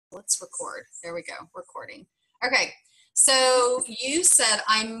Let's record. There we go. Recording. Okay. So you said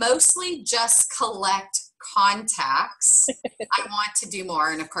I mostly just collect contacts. I want to do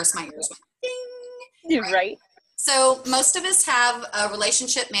more. And of course my ears went ding. Right. So most of us have a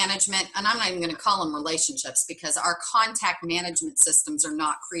relationship management, and I'm not even going to call them relationships because our contact management systems are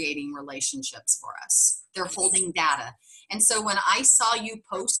not creating relationships for us. They're holding data. And so when I saw you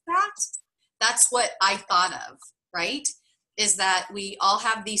post that, that's what I thought of, right? Is that we all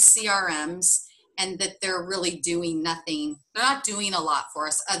have these CRMs and that they're really doing nothing. They're not doing a lot for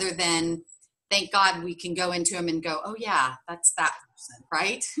us other than, thank God we can go into them and go, oh yeah, that's that person,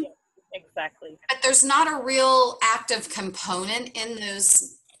 right? Yeah, exactly. But there's not a real active component in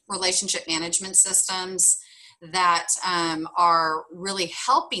those relationship management systems that are really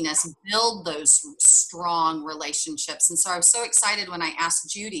helping us build those strong relationships. And so I was so excited when I asked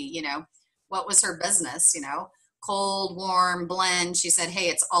Judy, what was her business, cold, warm, blend. She said, hey,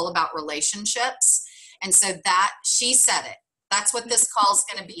 it's all about relationships. And so that she said it. That's what this call is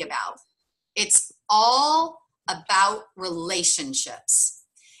going to be about. It's all about relationships.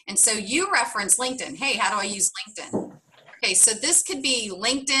 And so you reference LinkedIn. Hey, how do I use LinkedIn? Okay, so this could be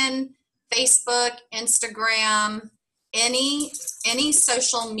LinkedIn, Facebook, Instagram, any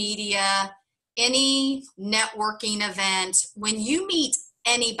social media, any networking event. When you meet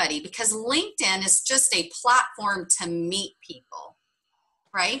anybody, because LinkedIn is just a platform to meet people,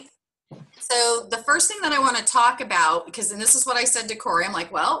 right? So the first thing that I want to talk about, and this is what I said to Corey, I'm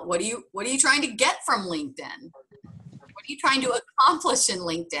like, well, what are you trying to get from LinkedIn? What are you trying to accomplish in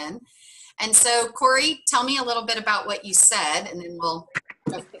LinkedIn? And so Corey, tell me a little bit about what you said, and then we'll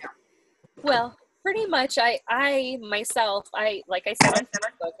go from there. Well, pretty much I myself, like I said on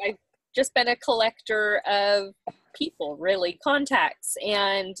Facebook, I've just been a collector of people, really, contacts.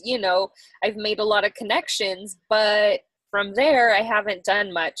 And, I've made a lot of connections, but from there, I haven't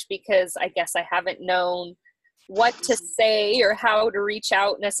done much because I guess I haven't known what to say or how to reach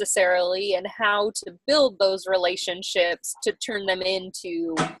out necessarily and how to build those relationships to turn them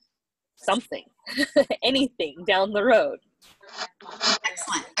into something, anything down the road.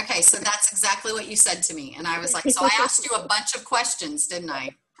 Excellent. Okay, so that's exactly what you said to me. And I was like, so I asked you a bunch of questions, didn't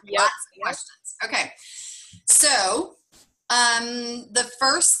I? Yep. Lots of questions. Okay. So the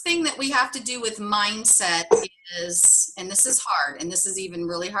first thing that we have to do with mindset is, and this is hard, and this is even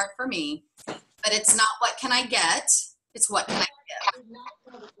really hard for me, but it's not what can I get, it's what can I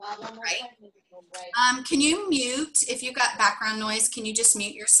give, right? Can you mute, if you got background noise, can you just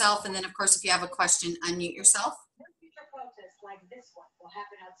mute yourself? And then of course, if you have a question, unmute yourself. Like this one will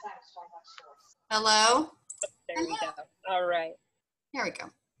happen outside of Starbucks stores. Hello? There we go. All right. There we go.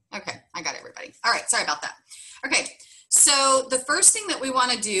 Okay, I got everybody. All right, sorry about that. Okay, so the first thing that we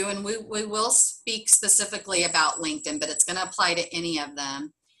want to do, and we will speak specifically about LinkedIn, but it's going to apply to any of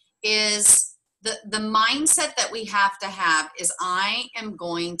them, is the mindset that we have to have is I am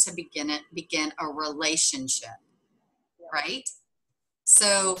going to begin a relationship, right?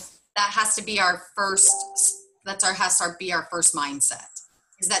 So that has to be our first. Has to be our first mindset.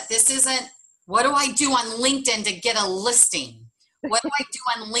 Is that this isn't what do I do on LinkedIn to get a listing? What do I do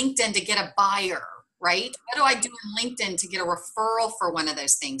on LinkedIn to get a buyer? Right? What do I do on LinkedIn to get a referral for one of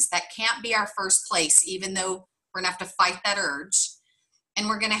those things? That can't be our first place, even though we're going to have to fight that urge. And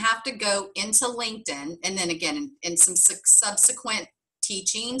we're going to have to go into LinkedIn. And then again, in some subsequent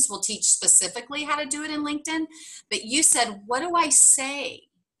teachings, we'll teach specifically how to do it in LinkedIn. But you said, what do I say?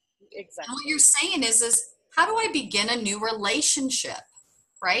 Exactly. And what you're saying is how do I begin a new relationship?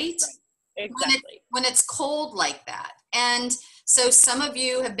 Right? Exactly. When it's cold like that. And so some of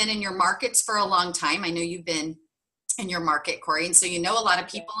you have been in your markets for a long time. I know you've been in your market, Corey. And so you know a lot of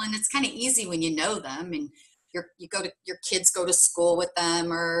people, and it's kind of easy when you know them and your kids go to school with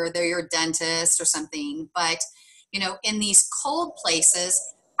them, or they're your dentist or something. But, in these cold places,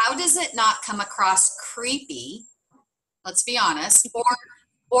 how does it not come across creepy? Let's be honest,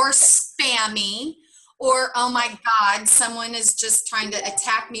 or spammy, or, oh my God, someone is just trying to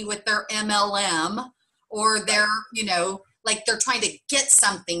attack me with their MLM, or they're, like they're trying to get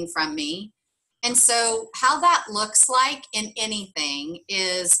something from me. And so how that looks like in anything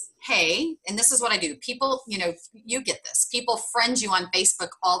is, hey, and this is what I do. People, you get this. People friend you on Facebook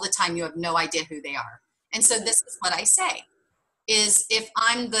all the time. You have no idea who they are. And so this is what I say is if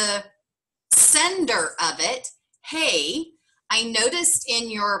I'm the sender of it, hey, I noticed in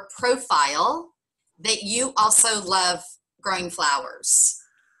your profile that you also love growing flowers,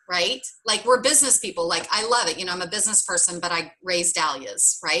 right? Like we're business people. Like I love it. I'm a business person, but I raise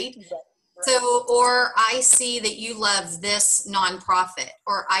dahlias, right? So, or I see that you love this nonprofit,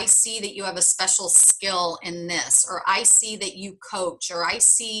 or I see that you have a special skill in this, or I see that you coach, or I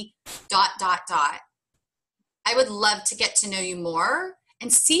see ... I would love to get to know you more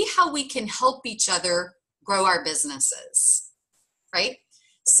and see how we can help each other grow our businesses, right?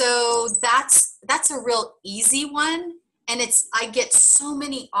 So that's a real easy one. And I get so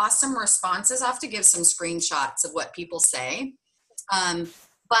many awesome responses. I have to give some screenshots of what people say.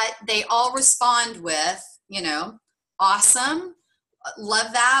 But they all respond with, awesome,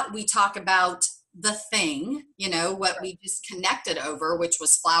 love that. We talk about the thing, what we just connected over, which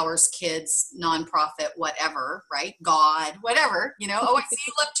was flowers, kids, nonprofit, whatever, right? God, whatever, oh, I see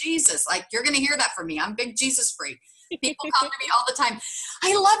you love Jesus. Like, you're going to hear that from me. I'm big Jesus freak. People come to me all the time.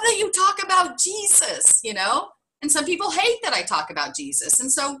 I love that you talk about Jesus, and some people hate that I talk about Jesus.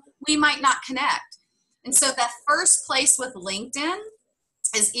 And so we might not connect. And so that first place with LinkedIn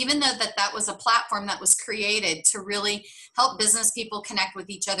is, even though that was a platform that was created to really help business people connect with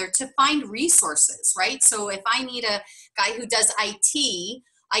each other, to find resources, right? So if I need a guy who does IT,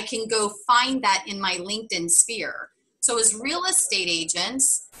 I can go find that in my LinkedIn sphere. So as real estate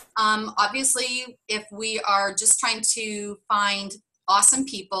agents, obviously, if we are just trying to find awesome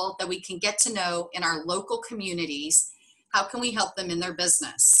people that we can get to know in our local communities, how can we help them in their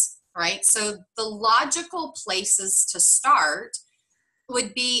business, right? So the logical places to start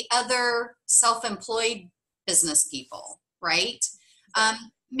would be other self-employed business people, right?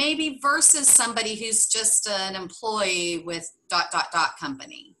 Maybe versus somebody who's just an employee with ...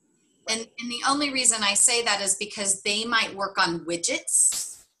 company. And the only reason I say that is because they might work on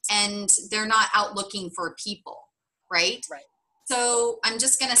widgets and they're not out looking for people, right? Right. So I'm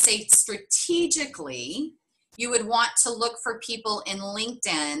just going to say, strategically, you would want to look for people in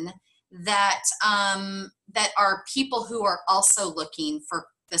LinkedIn that are people who are also looking for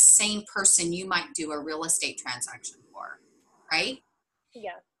the same person you might do a real estate transaction for, right?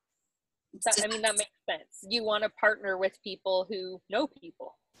 Yeah. That makes sense. You want to partner with people who know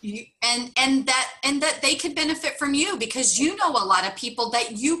people. And that they could benefit from you, because you know a lot of people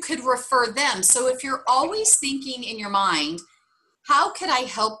that you could refer them. So if you're always thinking in your mind, how could I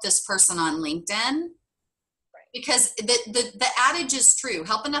help this person on LinkedIn? Because the adage is true.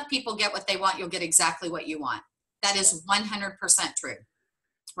 Help enough people get what they want, you'll get exactly what you want. That is 100% true,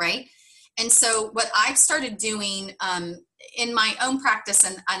 right? And so what I've started doing in my own practice,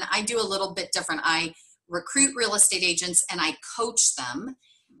 and I do a little bit different. I recruit real estate agents and I coach them.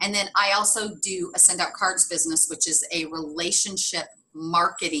 And then I also do a send out cards business, which is a relationship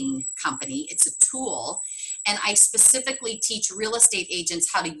marketing company. It's a tool. And I specifically teach real estate agents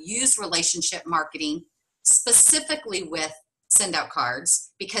how to use relationship marketing specifically with send out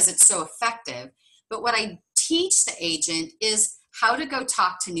cards, because it's so effective. But what I teach the agent is how to go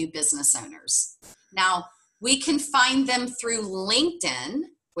talk to new business owners. Now, we can find them through LinkedIn,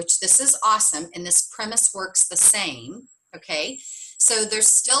 which this is awesome. And this premise works the same. Okay. So there's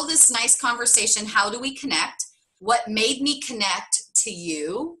still this nice conversation. How do we connect? What made me connect to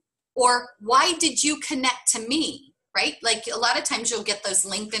you? Or why did you connect to me? Right? Like, a lot of times you'll get those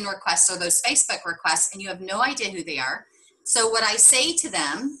LinkedIn requests or those Facebook requests and you have no idea who they are. So what I say to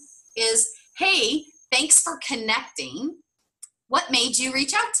them is, hey, thanks for connecting. What made you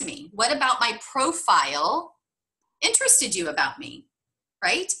reach out to me? What about my profile interested you about me?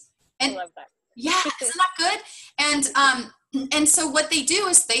 Right? And I love that. Yeah, isn't that good? And so what they do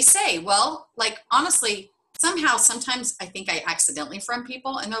is they say, well, like, honestly, sometimes I think I accidentally friend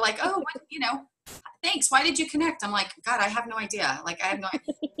people, and they're like, oh, thanks. Why did you connect? I'm like, God, I have no idea. Like, I have no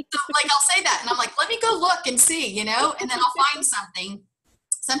idea. So, like, I'll say that, and I'm like, let me go look and see, and then I'll find something.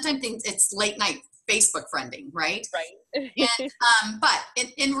 Sometimes it's late night Facebook friending, right? Right. And, but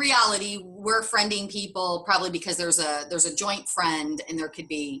in reality, we're friending people probably because there's a joint friend, and there could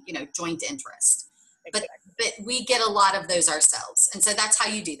be, joint interest. Exactly. But we get a lot of those ourselves. And so that's how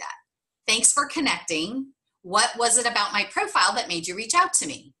you do that. Thanks for connecting. What was it about my profile that made you reach out to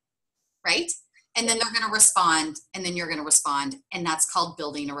me? Right? And then they're going to respond, and then you're going to respond. And that's called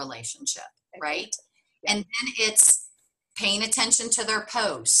building a relationship, right? And then it's paying attention to their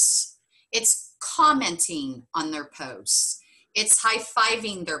posts. It's commenting on their posts. It's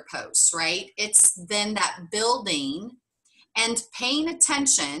high-fiving their posts, right? It's then that building and paying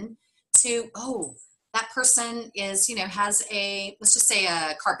attention to, oh, that person is, has let's just say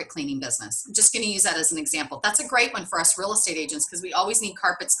a carpet cleaning business. I'm just going to use that as an example. That's a great one for us real estate agents, because we always need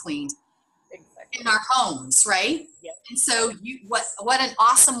carpets cleaned in our homes, right? Yep. And so what an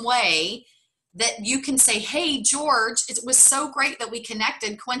awesome way that you can say, hey, George, it was so great that we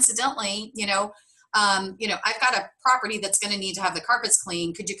connected. Coincidentally, you know, I've got a property that's going to need to have the carpets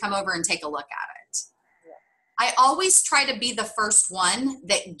cleaned. Could you come over and take a look at it? I always try to be the first one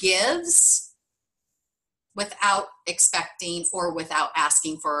that gives without expecting or without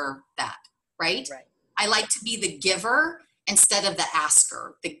asking for that, right? I like to be the giver instead of the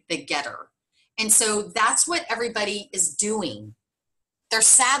asker, the getter. And so that's what everybody is doing. They're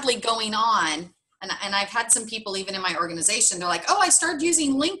sadly going on, and I've had some people even in my organization, they're like, oh, I started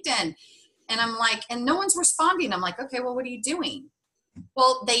using LinkedIn. And I'm like, and no one's responding. I'm like, okay, well, what are you doing?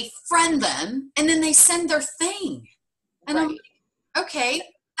 Well, they friend them and then they send their thing. And I'm like, okay,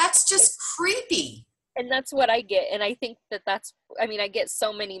 that's just creepy. And that's what I get. And I think that's, I mean, I get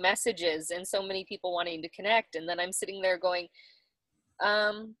so many messages and so many people wanting to connect. And then I'm sitting there going,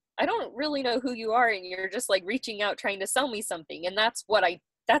 I don't really know who you are. And you're just like reaching out, trying to sell me something. And that's what I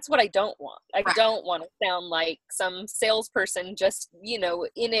don't want. I don't want to sound like some salesperson just, you know,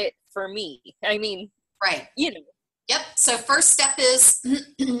 in it for me. I mean, you know. Yep. So first step is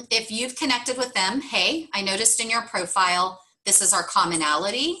if you've connected with them, hey, I noticed in your profile, this is our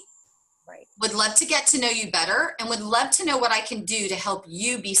commonality. Would love to get to know you better and would love to know what I can do to help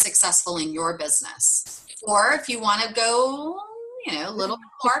you be successful in your business. Or if you want to go, you know, a little bit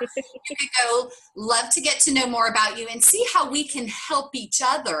more, you could go, love to get to know more about you and see how we can help each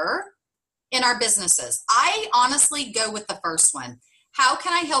other in our businesses. I honestly go with the first one. How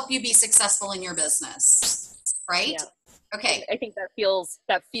can I help you be successful in your business? Right? Yeah. Okay. I think that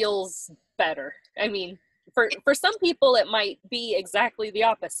feels better. I mean, for some people it might be exactly the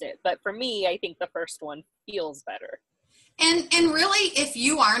opposite, but for me, I think the first one feels better. And really, if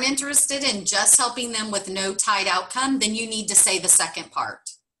you aren't interested in just helping them with no tied outcome, then you need to say the second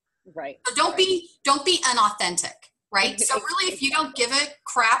part. Right. So don't be unauthentic, right? So really, if you don't give a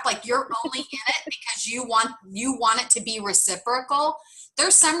crap, like you're only in it because you want it to be reciprocal.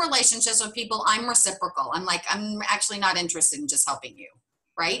 There's some relationships with people, I'm reciprocal. I'm like, I'm actually not interested in just helping you,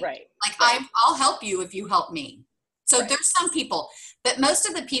 right? Like I'll help you if you help me. So there's some people, but most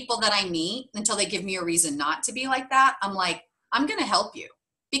of the people that I meet, until they give me a reason not to be like that, I'm like, I'm going to help you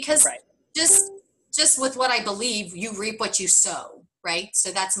because just with what I believe, you reap what you sow, right?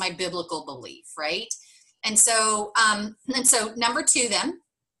 So that's my biblical belief, right? And so number two, then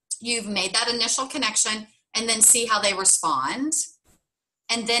you've made that initial connection and then see how they respond.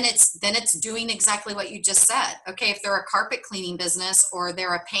 And then it's doing exactly what you just said. Okay, if they're a carpet cleaning business or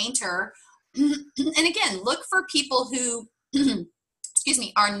they're a painter, and again, look for people who, excuse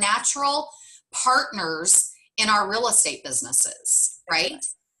me, are natural partners in our real estate businesses, right?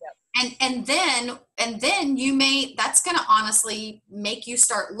 Yep. And then that's going to honestly make you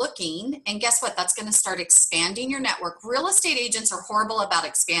start looking. And guess what? That's going to start expanding your network. Real estate agents are horrible about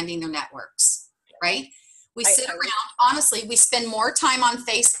expanding their networks, right? We sit around, honestly, we spend more time on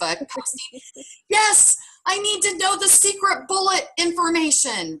Facebook posting, yes, I need to know the secret bullet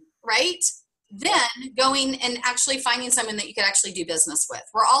information, right? Then going and actually finding someone that you could actually do business with.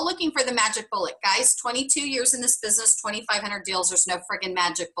 We're all looking for the magic bullet. Guys, 22 years in this business, 2,500 deals, there's no friggin'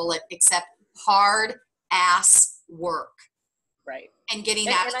 magic bullet except hard ass work. Right. And getting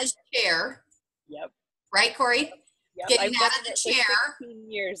out of the chair. Yep. Right, Corey? Yep. Getting I've out of the chair. For 15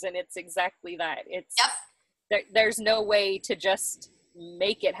 years and it's exactly that. It's there's no way to just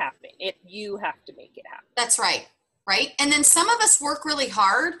make it happen. You have to make it happen. That's right. Right. And then some of us work really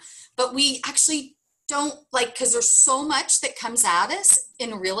hard, but we actually don't because there's so much that comes at us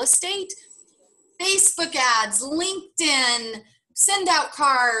in real estate, Facebook ads, LinkedIn, send out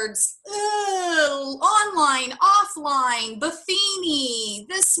cards, online, offline, Buffini,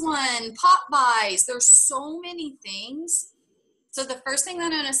 this one, pop buys. There's so many things. So the first thing that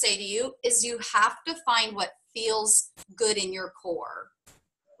I'm going to say to you is you have to find what feels good in your core,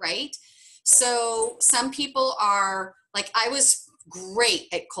 right? So some people are I was great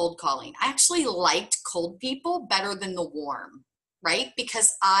at cold calling. I actually liked cold people better than the warm, right?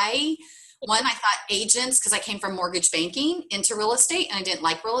 Because I thought agents, because I came from mortgage banking into real estate and I didn't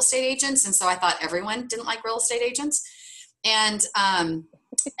like real estate agents. And so I thought everyone didn't like real estate agents. And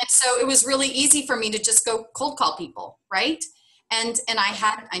so it was really easy for me to just go cold call people, right? And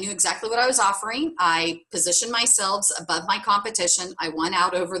I knew exactly what I was offering. I positioned myself above my competition. I won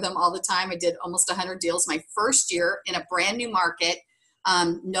out over them all the time. I did almost 100 deals my first year in a brand new market,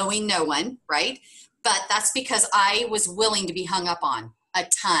 knowing no one, right? But that's because I was willing to be hung up on a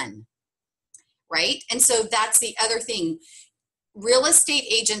ton, right? And so that's the other thing. Real estate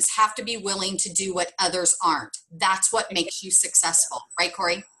agents have to be willing to do what others aren't. That's what makes you successful, right,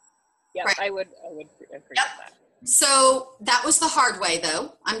 Corey? Yeah, right. I would agree with that. So that was the hard way,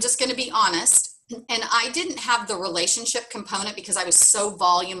 though. I'm just going to be honest. And I didn't have the relationship component because I was so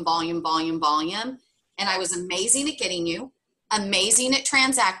volume. And I was amazing at getting you, amazing at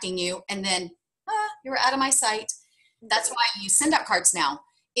transacting you. And then you're out of my sight. That's why I use send out cards now.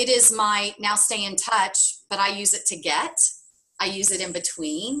 It is my now stay in touch, but I use it to get, I use it in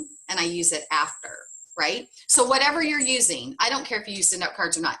between, and I use it after, right? So whatever you're using, I don't care if you use send out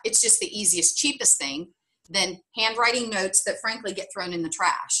cards or not. It's just the easiest, cheapest thing than handwriting notes that frankly get thrown in the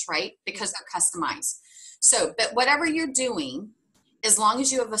trash, right? Because they're customized. So, but whatever you're doing, as long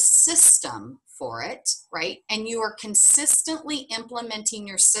as you have a system for it, right? And you are consistently implementing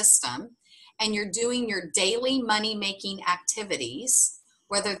your system and you're doing your daily money-making activities,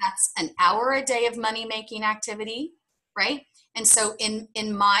 whether that's an hour a day of money-making activity, right? And so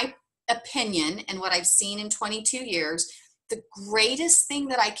in my opinion and what I've seen in 22 years, the greatest thing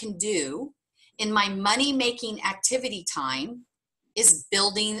that I can do in my money-making activity time is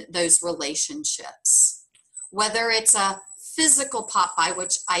building those relationships. Whether it's a physical pop by,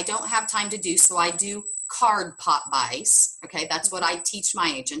 which I don't have time to do, so I do card pop buys. Okay, that's what I teach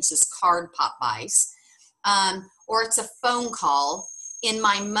my agents is card pop buys. Or it's a phone call. In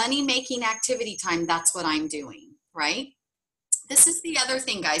my money-making activity time, that's what I'm doing, right? This is the other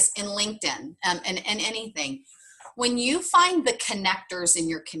thing, guys, in LinkedIn and anything. When you find the connectors in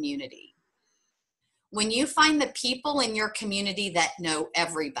your community, when you find the people in your community that know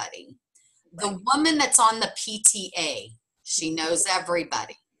everybody, the woman that's on the PTA, she knows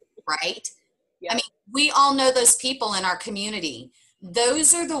everybody, right? Yeah. I mean, we all know those people in our community.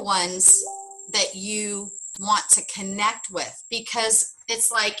 Those are the ones that you want to connect with, because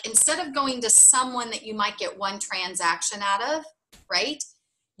it's like, instead of going to someone that you might get one transaction out of, right?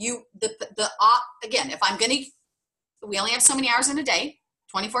 Again, if I'm going to, we only have so many hours in a day,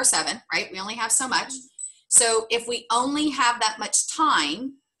 24/7, right? We only have so much. So if we only have that much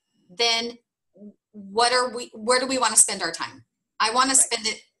time, then where do we want to spend our time? I want to spend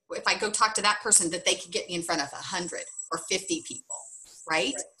it, if I go talk to that person, that they could get me in front of 100 or 50 people,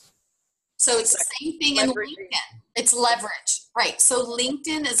 right? So it's the same thing in LinkedIn. It's leverage, right? So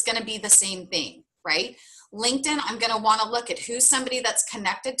LinkedIn is going to be the same thing, right? LinkedIn, I'm going to want to look at who's somebody that's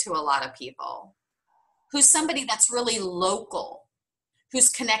connected to a lot of people, who's somebody that's really local, who's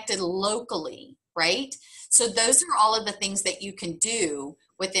connected locally, right? So those are all of the things that you can do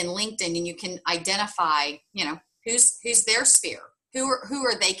within LinkedIn, and you can identify, you know, who's their sphere, who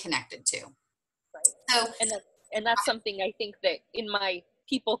are they connected to. Right. So, and that's something I think that in my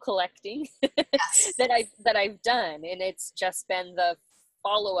people collecting yes. that I've done, and it's just been the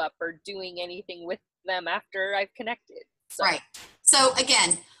follow up or doing anything with them after I've connected. So. Right. So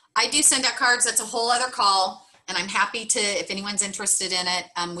again, I do send out cards. That's a whole other call. And I'm happy to, if anyone's interested in it,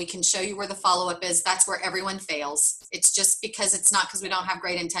 we can show you where the follow-up is. That's where everyone fails. It's just because it's not because we don't have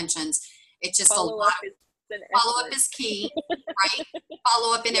great intentions. It's just follow-up is key, right?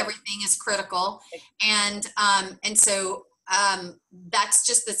 Follow-up in everything is critical. And so that's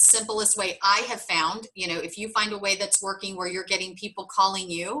just the simplest way I have found. You know, if you find a way that's working where you're getting people calling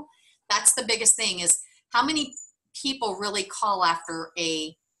you, that's the biggest thing, is how many people really call after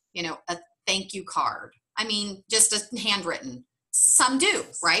a thank you card. I mean, just a handwritten. Some do,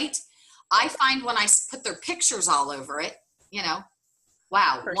 right? I find when I put their pictures all over it, you know,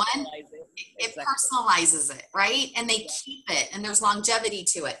 wow, it personalizes it, right? And they keep it, and there's longevity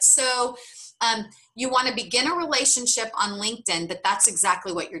to it. So you want to begin a relationship on LinkedIn, but that's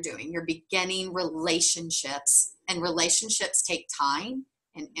exactly what you're doing. You're beginning relationships, and relationships take time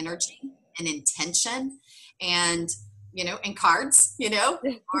and energy and intention and, you know, and cards, you know,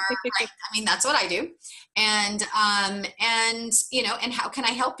 or right, I mean, that's what I do. And, you know, and how can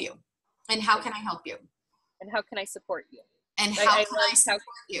I help you? And how can I help you? And how can I support you? And how can I support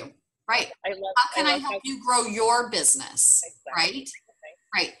you? Right. How can I help you grow your business? Right.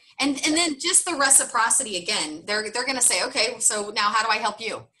 Right. And then just the reciprocity again, they're going to say, okay, so now how do I help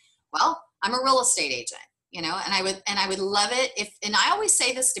you? Well, I'm a real estate agent, you know, and I would love it if, and I always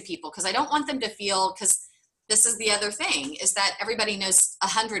say this to people because I don't want them to feel, because this is the other thing, is that everybody knows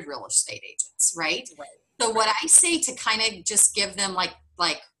 100 real estate agents, right? So what I say to kind of just give them like,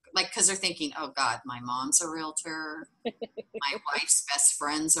 because they're thinking, oh God, my mom's a realtor. My wife's best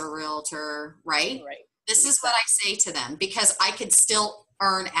friend's a realtor, right? This is what I say to them, because I could still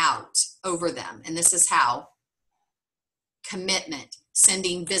earn out over them. And this is how: commitment,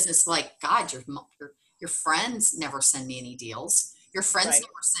 sending business. Like, God, your friends never send me any deals. Your friends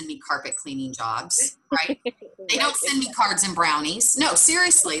never send me carpet cleaning jobs, right? They don't send me cards and brownies. No,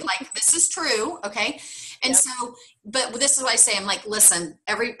 seriously, like, this is true. Okay. And so, but this is what I say. I'm like, listen,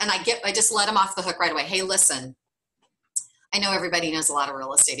 I just let them off the hook right away. Hey, listen, I know everybody knows a lot of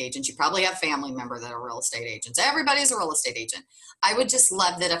real estate agents. You probably have family members that are real estate agents. Everybody's a real estate agent. I would just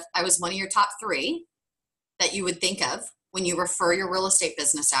love that if I was one of your top 3 that you would think of when you refer your real estate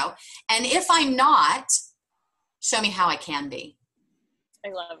business out. And if I'm not, show me how I can be. I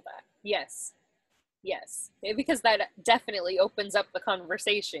love that. Yes. Because that definitely opens up the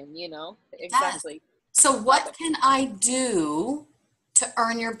conversation, Exactly. So what can I do to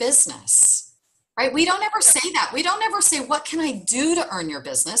earn your business? Right? We don't ever say that. We don't ever say, what can I do to earn your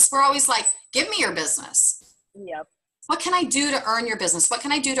business? We're always like, give me your business. Yep. What can I do to earn your business? What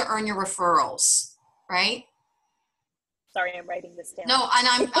can I do to earn your referrals? Right? Sorry, I'm writing this down. No, and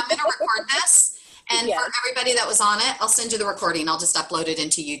I'm going to record this. And yes. For everybody that was on it, I'll send you the recording. I'll just upload it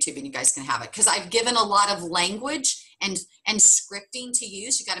into YouTube and you guys can have it. Because I've given a lot of language and scripting to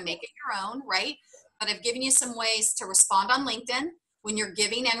use. You got to make it your own, right? But I've given you some ways to respond on LinkedIn when you're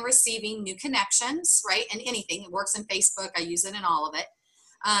giving and receiving new connections, right? And anything. It works in Facebook. I use it in all of it.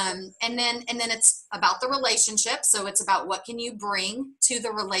 And then it's about the relationship. So it's about what can you bring to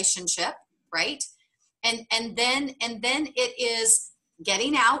the relationship, right? And then it is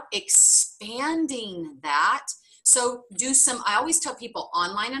getting out, expanding that. So I always tell people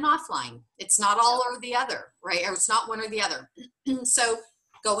online and offline. It's not all or the other, right? Or it's not one or the other. So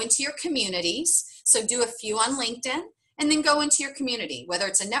go into your communities. So do a few on LinkedIn and then go into your community, whether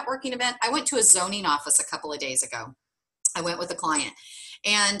it's a networking event. I went to a zoning office a couple of days ago. I went with a client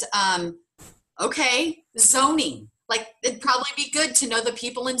and, okay, zoning. Like, it'd probably be good to know the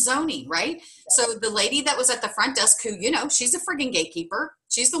people in zoning, right? So the lady that was at the front desk who, she's a friggin' gatekeeper.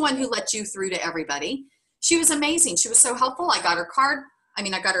 She's the one who lets you through to everybody. She was amazing. She was so helpful. I got her card. I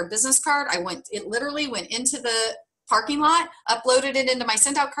got her business card. It literally went into the parking lot, uploaded it into my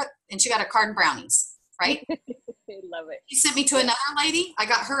send out card, and she got a card and brownies, right? I love it. She sent me to another lady. I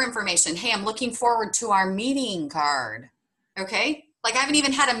got her information. Hey, I'm looking forward to our meeting card. Okay. Like, I haven't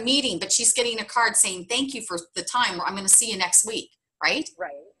even had a meeting, but she's getting a card saying, thank you for the time. I'm going to see you next week. Right?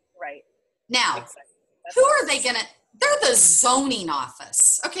 Right. Now, exactly. who are they going to, they're the zoning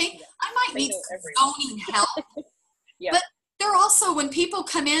office. Okay. Yeah. I might need some zoning help, yeah. But they're also, when people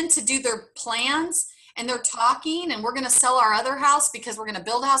come in to do their plans and they're talking and we're going to sell our other house because we're going to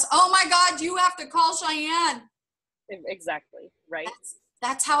build a house. Oh my God, you have to call Cheyanne. Exactly. Right.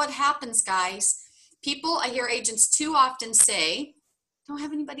 That's how it happens, guys. I hear agents too often say, I don't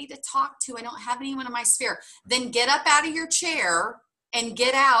have anybody to talk to. I don't have anyone in my sphere. Then get up out of your chair and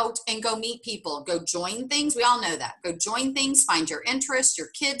get out and go meet people. Go join things. We all know that. Go join things, find your interests, your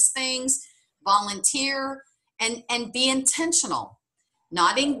kids' things, volunteer, and be intentional.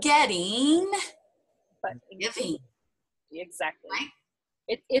 Not in getting, but in giving. Exactly.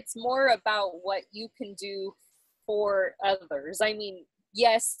 Right? It's more about what you can do for others.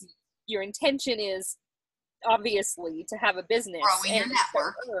 Yes, your intention is obviously to have a business growing your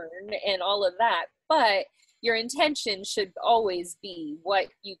network and all of that, but your intention should always be what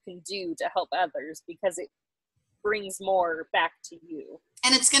you can do to help others, because it brings more back to you.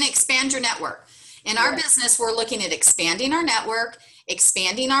 And it's going to expand your network. In our business, we're looking at expanding our network,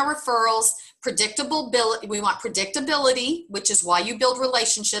 expanding our referrals, predictability. We want predictability, which is why you build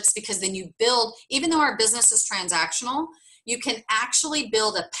relationships, because then you build, even though our business is transactional, you can actually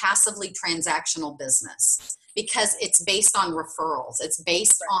build a passively transactional business because it's based on referrals. It's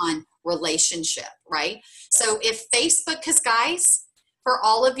based on relationship, right? So if Facebook, because guys, for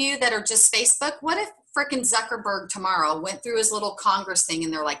all of you that are just Facebook, what if frickin' Zuckerberg tomorrow went through his little Congress thing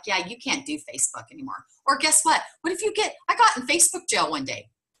and they're like, yeah, you can't do Facebook anymore. Or guess what? What if I got in Facebook jail one day.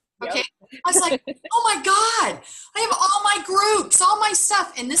 Okay. Yep. I was like, oh my God, I have all my groups, all my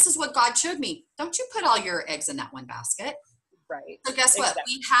stuff. And this is what God showed me. Don't you put all your eggs in that one basket. Right. So guess what?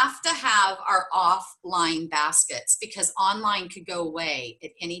 Exactly. We have to have our offline baskets because online could go away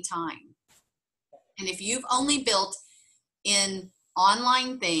at any time. And if you've only built in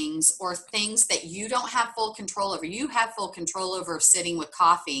online things or things that you don't have full control over, you have full control over sitting with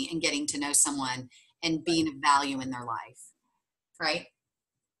coffee and getting to know someone and being of value in their life. Right?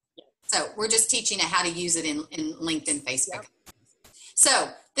 Yeah. So we're just teaching it how to use it in LinkedIn, Facebook. Yep. So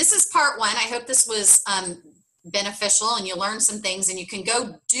this is part one. I hope this was beneficial and you learn some things and you can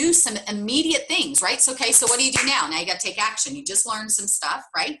go do some immediate things, right? So, okay, so what do you do now? Now you got to take action. You just learned some stuff,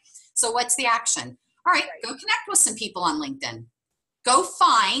 right? So what's the action? All right, go connect with some people on LinkedIn. Go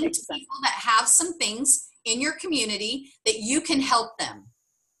find people that have some things in your community that you can help them.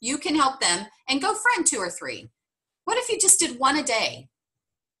 You can help them and go friend 2 or 3. What if you just did one a day?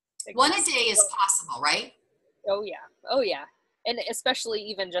 Exactly. One a day is possible, right? Oh yeah. And especially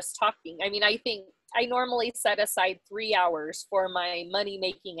even just talking. I think I normally set aside 3 hours for my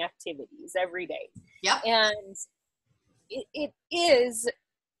money-making activities every day. Yep. And it is,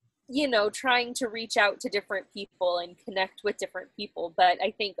 you know, trying to reach out to different people and connect with different people. But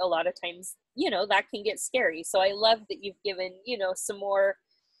I think a lot of times, you know, that can get scary. So I love that you've given, you know, some more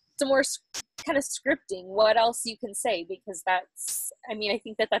kind of scripting, what else you can say, because that's, I mean, I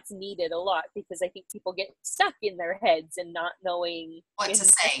think that that's needed a lot, because I think people get stuck in their heads and not knowing what to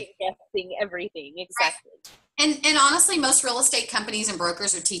say, guessing everything. Exactly. Right. And honestly, most real estate companies and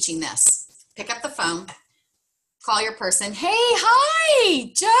brokers are teaching this. Pick up the phone, call your person. Hey,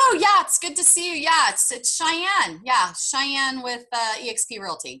 hi, Joe. Yeah, it's good to see you. Yeah, it's Cheyanne. Yeah, Cheyanne with eXp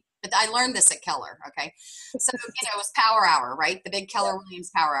Realty. But I learned this at Keller. Okay, so it was Power Hour, right? The big Keller Williams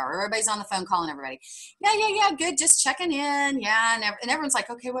Power Hour. Everybody's on the phone calling everybody. Yeah. Good, just checking in. Yeah, and everyone's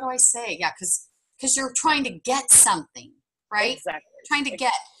like, okay, what do I say? Yeah, because you're trying to get something, right? Exactly. You're trying to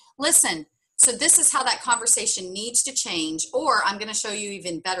get. Listen. So this is how that conversation needs to change, or I'm going to show you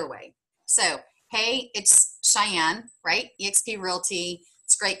even better way. So, hey, it's Cheyanne, right? eXp Realty.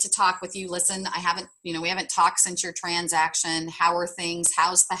 It's great to talk with you. Listen, we haven't talked since your transaction. How are things?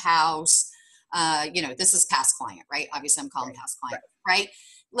 How's the house? This is past client, right? Obviously I'm calling past client, right?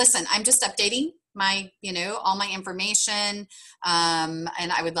 Listen, I'm just updating my, all my information. And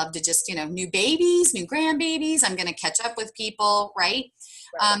I would love to just, new babies, new grandbabies. I'm going to catch up with people, right?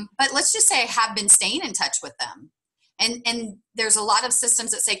 But let's just say I have been staying in touch with them. And there's a lot of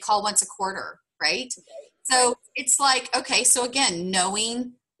systems that say call once a quarter, right? So it's like, okay, so again,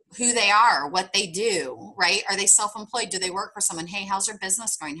 knowing who they are, what they do, right? Are they self-employed? Do they work for someone? Hey, how's your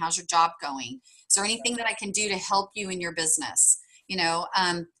business going? How's your job going? Is there anything that I can do to help you in your business?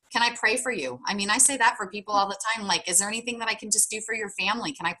 Can I pray for you? I mean, I say that for people all the time. Like, is there anything that I can just do for your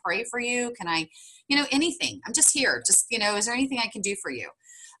family? Can I pray for you? Can I, anything? I'm just here. Just, is there anything I can do for you?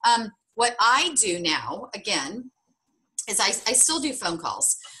 What I do now, again, is I still do phone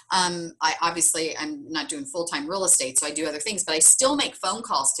calls. I'm not doing full-time real estate, so I do other things, but I still make phone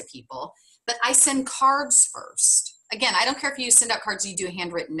calls to people, but I send cards first. Again, I don't care if you send out cards or you do a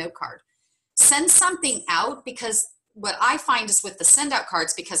handwritten note card. Send something out, because what I find is with the send out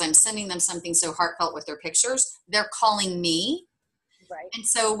cards, because I'm sending them something so heartfelt with their pictures, they're calling me. Right. And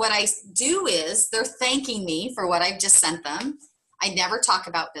so what I do is they're thanking me for what I've just sent them. I never talk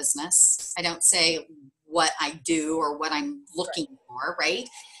about business. I don't say what I do or what I'm looking for, right?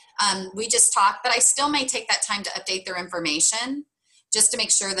 We just talk, but I still may take that time to update their information just to make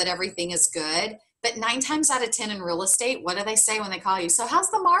sure that everything is good. But 9 times out of 10 in real estate, what do they say when they call you? So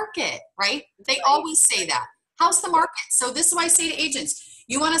how's the market, right? They always say that. How's the market? So this is what I say to agents.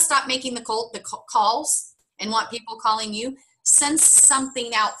 You want to stop making the calls and want people calling you? Send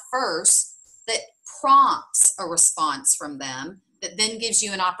something out first that prompts a response from them, that then gives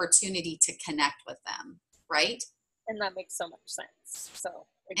you an opportunity to connect with them, right? And that makes so much sense. So,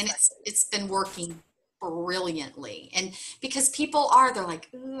 exactly. And it's been working brilliantly. And because they're like,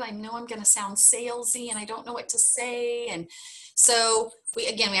 ooh, I know I'm going to sound salesy and I don't know what to say. And so we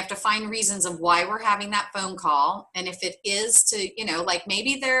have to find reasons of why we're having that phone call. And if it is to, like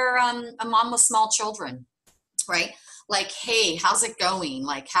maybe they're a mom with small children, right? Like, hey, how's it going?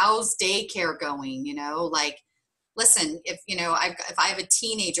 Like, how's daycare going? Like, listen, if I have a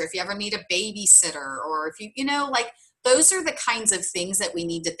teenager, if you ever need a babysitter, or if like, those are the kinds of things that we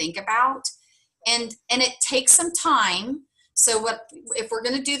need to think about. And it takes some time. So if we're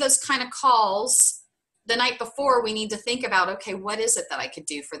going to do those kind of calls the night before, we need to think about, okay, what is it that I could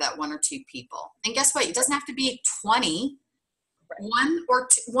do for that 1 or 2 people? And guess what? It doesn't have to be 20.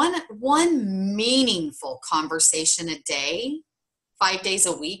 One meaningful conversation a day, 5 days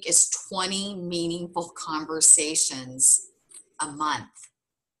a week, is 20 meaningful conversations a month.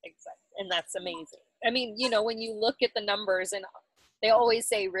 Exactly. And that's amazing. I mean, when you look at the numbers, and they always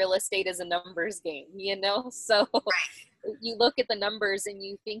say real estate is a numbers game, so you look at the numbers and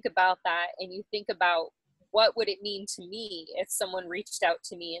you think about that, and you think about, what would it mean to me if someone reached out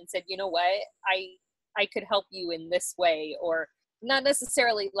to me and said, you know what, I could help you in this way, or not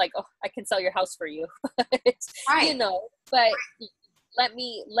necessarily like, oh, I can sell your house for you, but, but let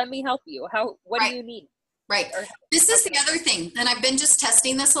me help you. What do you need? Right. This is the other thing, and I've been just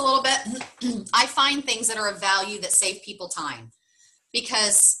testing this a little bit. I find things that are of value that save people time,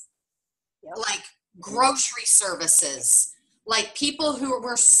 because like grocery services, like people who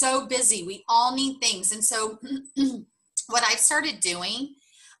were so busy, we all need things. And so what I've started doing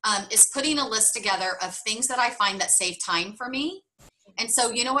is putting a list together of things that I find that save time for me. And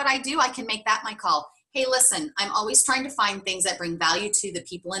so you know what I do? I can make that my call. Hey, listen, I'm always trying to find things that bring value to the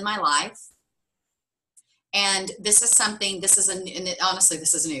people in my life. And this is something, honestly,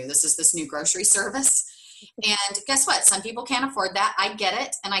 this is new. This is this new grocery service. And guess what? Some people can't afford that. I get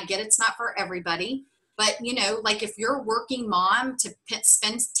it. And I get it's not for everybody. But, you know, like if you're a working mom to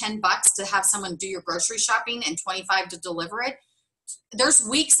spend $10 to have someone do your grocery shopping and 25 to deliver it, there's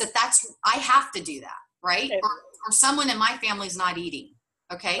weeks I have to do that, right? Or someone in my family's not eating.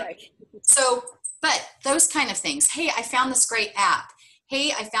 Okay. Right. So, but those kind of things. Hey, I found this great app.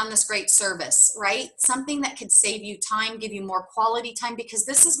 Hey, I found this great service, right? Something that could save you time, give you more quality time, because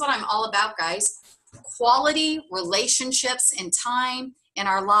this is what I'm all about, guys. Quality relationships and time in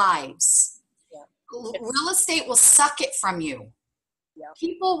our lives. Yeah. Real estate will suck it from you. Yeah.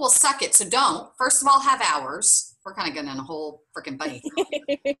 People will suck it. So don't, first of all, have hours. We're kind of getting in a whole freaking bunny.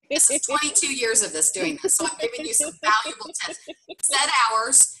 This is 22 years of this doing this. So I'm giving you some valuable tips. Set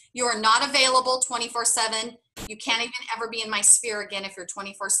hours. You are not available 24/7. You can't even ever be in my sphere again if you're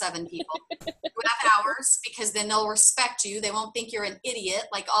 24/7, people. You have hours, because then they'll respect you. They won't think you're an idiot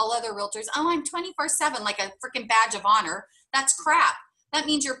like all other realtors. Oh, I'm 24/7, like a freaking badge of honor. That's crap. That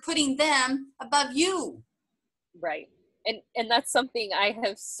means you're putting them above you. Right. And that's something I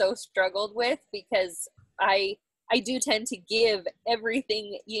have so struggled with, because I do tend to give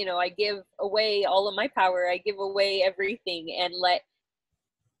everything, you know, I give away all of my power. I give away everything and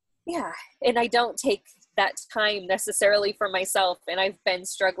and I don't take that time necessarily for myself. And I've been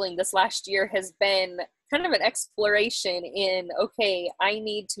struggling. This last year has been kind of an exploration in, okay, I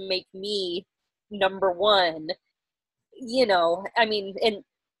need to make me number one, you know, I mean, and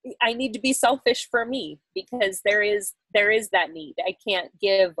I need to be selfish for me, because there is that need. I can't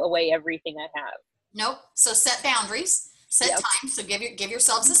give away everything I have. Nope. So set boundaries, set time. So give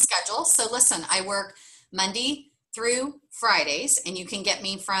yourselves a schedule. So listen, I work Monday through Fridays, and you can get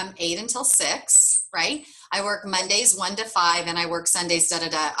me from 8 until 6, right? I work Mondays 1 to 5, and I work Sundays,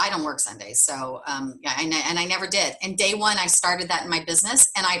 I don't work Sundays. So, yeah, and I never did. And day one, I started that in my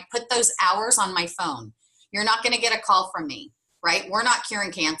business, and I put those hours on my phone. You're not going to get a call from me, right? We're not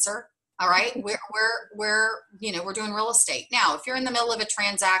curing cancer. All right. We're doing real estate. Now, if you're in the middle of a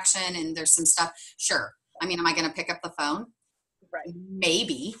transaction and there's some stuff, sure. I mean, am I going to pick up the phone? Right.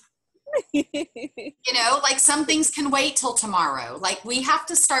 Maybe. You know, like some things can wait till tomorrow. Like we have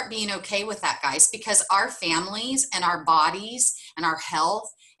to start being okay with that, guys, because our families and our bodies and our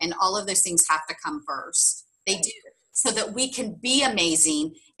health and all of those things have to come first. They do, so that we can be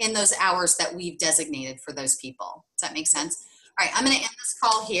amazing in those hours that we've designated for those people. Does that make sense? All right, I'm going to end this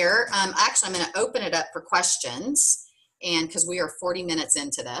call here. Actually, I'm going to open it up for questions, and because we are 40 minutes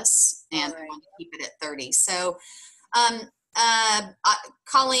into this, and I want to keep it at 30. So,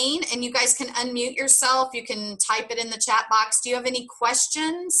 Colleen, and you guys can unmute yourself. You can type it in the chat box. Do you have any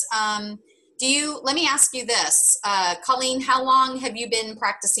questions? Let me ask you this. Colleen, how long have you been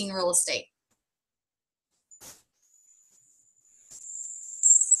practicing real estate?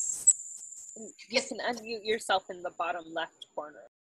 You can unmute yourself in the bottom left corner.